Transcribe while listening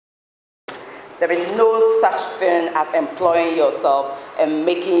There is no such thing as employing yourself and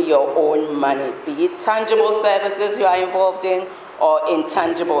making your own money, be it tangible services you are involved in or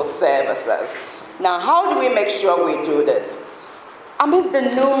intangible services. Now, how do we make sure we do this? Amidst the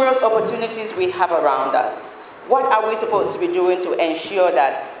numerous opportunities we have around us, what are we supposed to be doing to ensure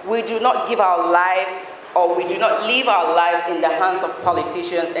that we do not give our lives or we do not leave our lives in the hands of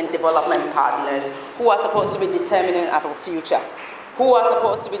politicians and development partners who are supposed to be determining our future, who are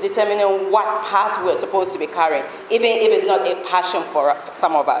supposed to be determining what path we're supposed to be carrying, even if it's not a passion for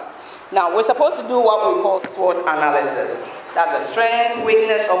some of us. Now, we're supposed to do what we call SWOT analysis. That's the strength,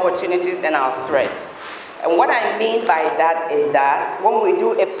 weakness, opportunities, and our threats. And what I mean by that is that when we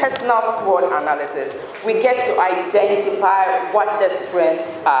do a personal SWOT analysis, we get to identify what the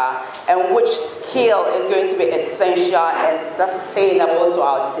strengths are and which skill is going to be essential and sustainable to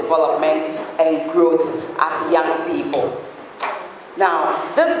our development and growth as young people. Now,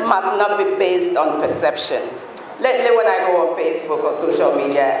 this must not be based on perception. Lately, when I go on Facebook or social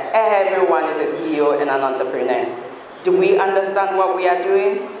media, everyone is a CEO and an entrepreneur. Do we understand what we are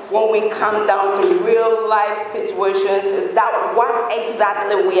doing? When we come down to real life situations, is that what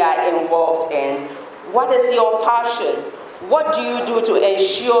exactly we are involved in? What is your passion? What do you do to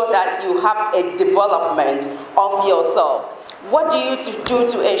ensure that you have a development of yourself? What do you do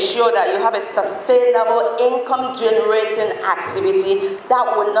to ensure that you have a sustainable income-generating activity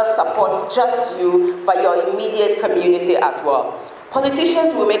that will not support just you, but your immediate community as well?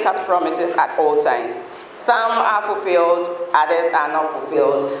 Politicians will make us promises at all times. Some are fulfilled, others are not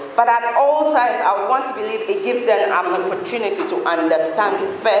fulfilled. But at all times, I would want to believe it gives them an opportunity to understand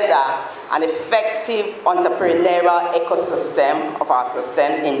further an effective entrepreneurial ecosystem of our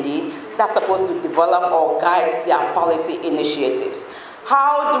systems, indeed, that's supposed to develop or guide their policy initiatives.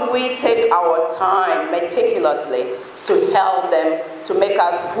 How do we take our time meticulously to help them to make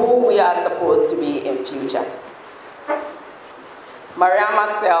us who we are supposed to be in future? Mariama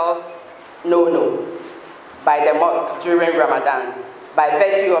sells no by the mosque during Ramadan by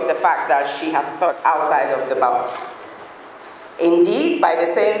virtue of the fact that she has thought outside of the box. Indeed, by the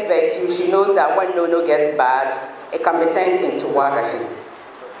same virtue, she knows that when no gets bad, it can be turned into wagashi.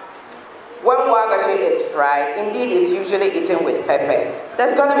 When wagashi is fried, indeed it's usually eaten with pepper.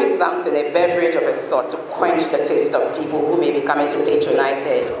 There's got to be something, a beverage of a sort, to quench the taste of people who may be coming to patronize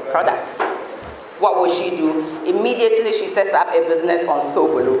her products. What will she do? Immediately she sets up a business on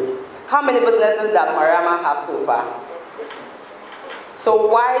Sobolo. How many businesses does Mariama have so far? So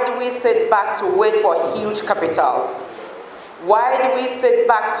why do we sit back to wait for huge capitals? Why do we sit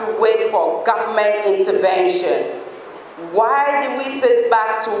back to wait for government intervention? Why do we sit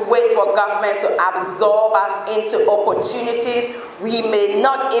back to wait for government to absorb us into opportunities we may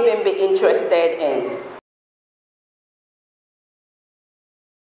not even be interested in?